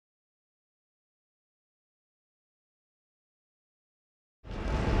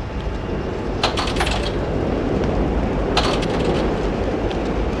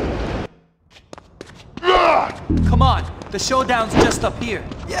The showdown's just up here.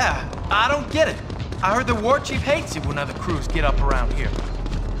 Yeah, I don't get it. I heard the war chief hates it when other crews get up around here.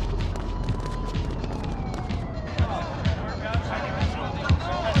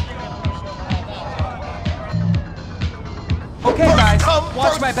 Okay, guys, come, watch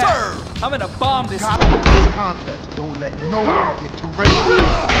first my back. serve. I'm gonna bomb this. Contest. Don't let no one get too ready.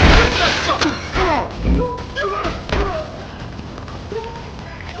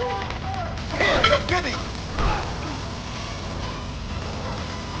 Get it.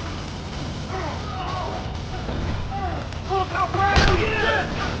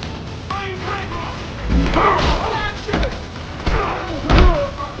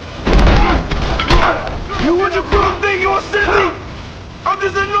 You what you gonna think you're silly? I'm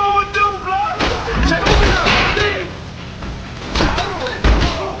just a normal dude, blood. Check me out, see?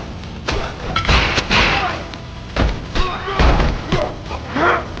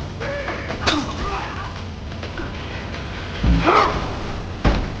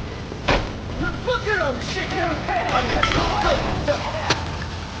 Look at him, shake him head.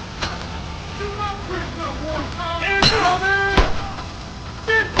 Do not quit for one time. Incoming!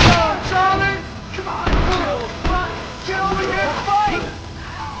 Get down, Charlie! Come on, get over here and fight!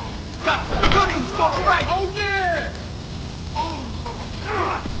 Got some goodies for right! Oh yeah!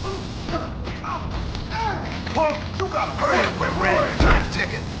 Punk, you gotta hurry up with red time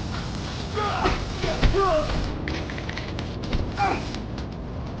ticket.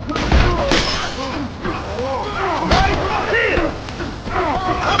 Right here!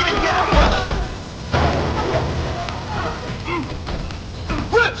 Come and get it, brother!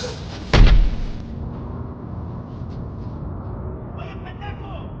 Riffs!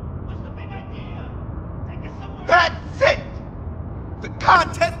 That's it! The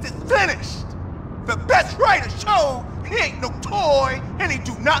contest is finished! The best rider showed he ain't no toy and he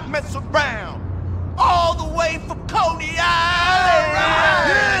do not mess around! All the way from Coney Island!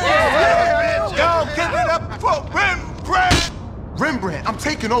 Y'all give it up for Rembrandt! Rembrandt, I'm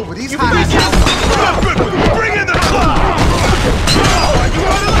taking over these Bring in the club!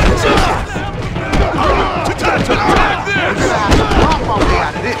 Attack this! I'm my way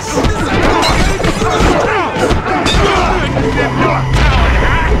out of this.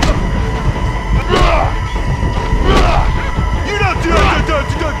 You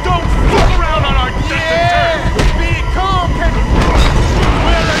don't fuck around on our turf! Be calm,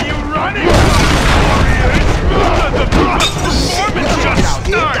 where are you running? The performance just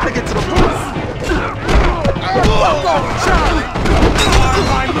started! Gotta get to the point. Fuck off, Charlie!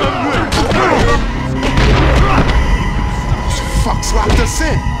 Fuck's locked us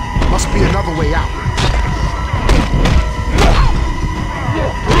in. Must be another way out.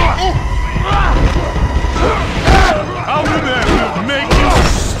 I'll remember, make you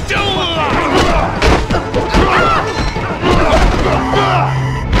still alive!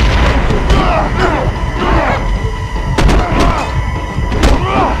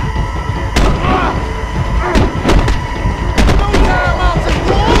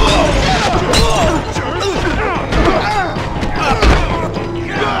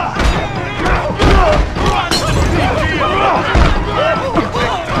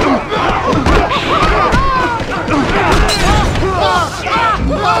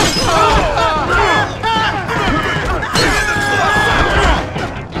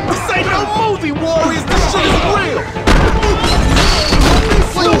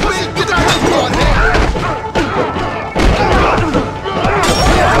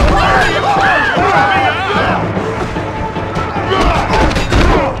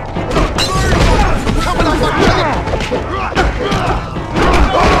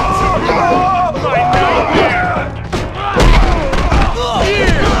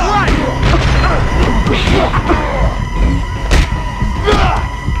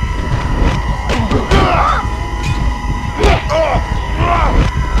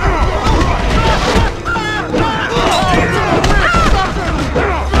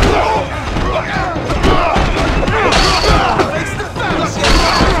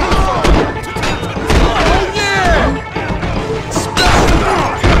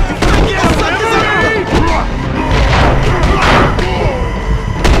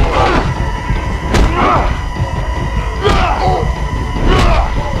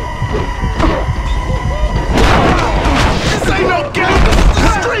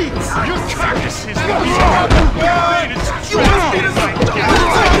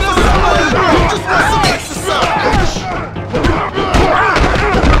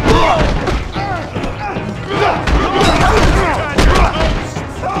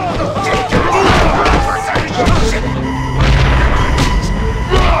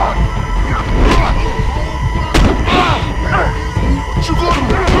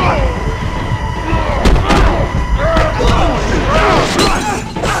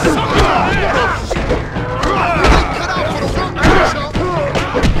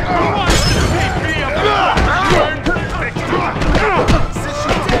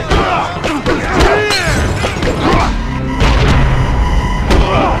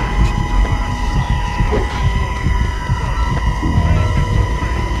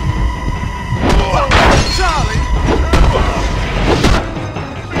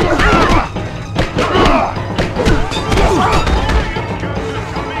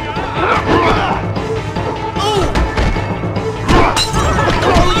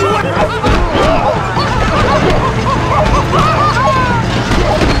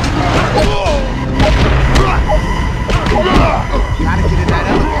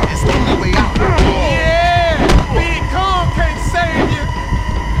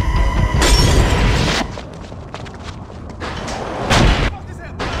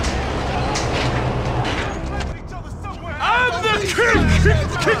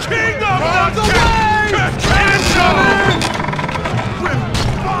 Kingdom of the way!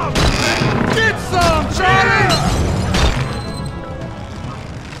 Get some, Charlie!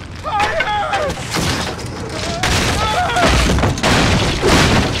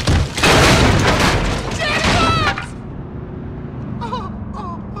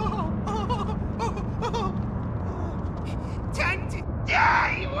 Time to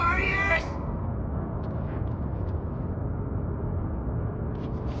die, warriors!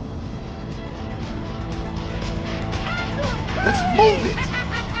 Let's move it!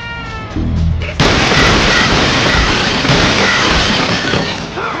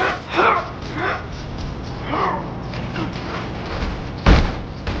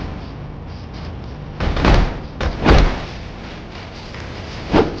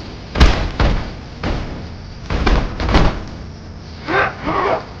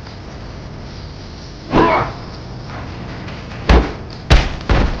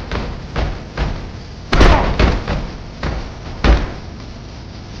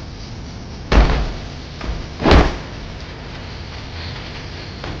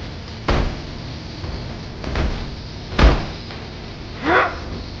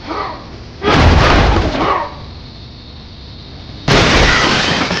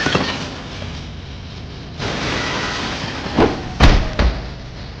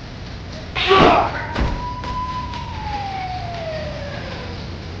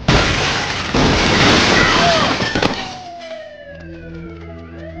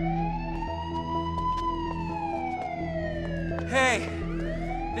 Hey,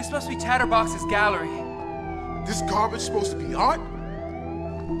 this must be Tatterbox's gallery. This garbage supposed to be art?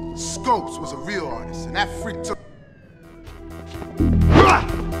 Scopes was a real artist, and that freak took...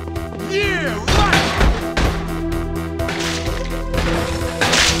 Yeah, right!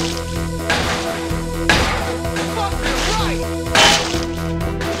 Fucking right!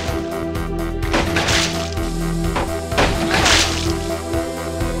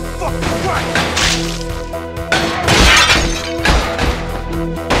 Fucking right!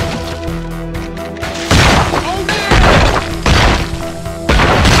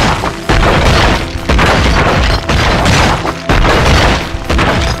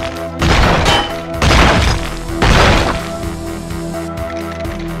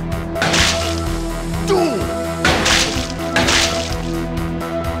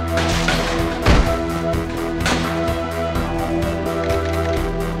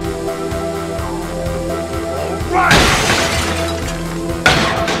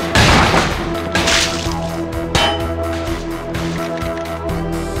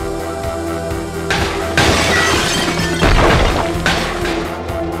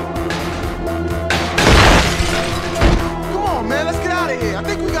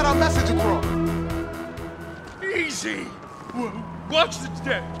 Easy! Watch the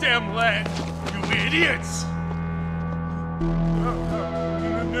damn land, you idiots!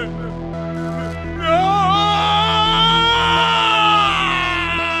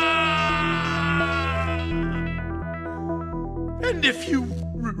 And if you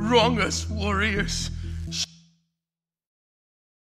wrong us, warriors,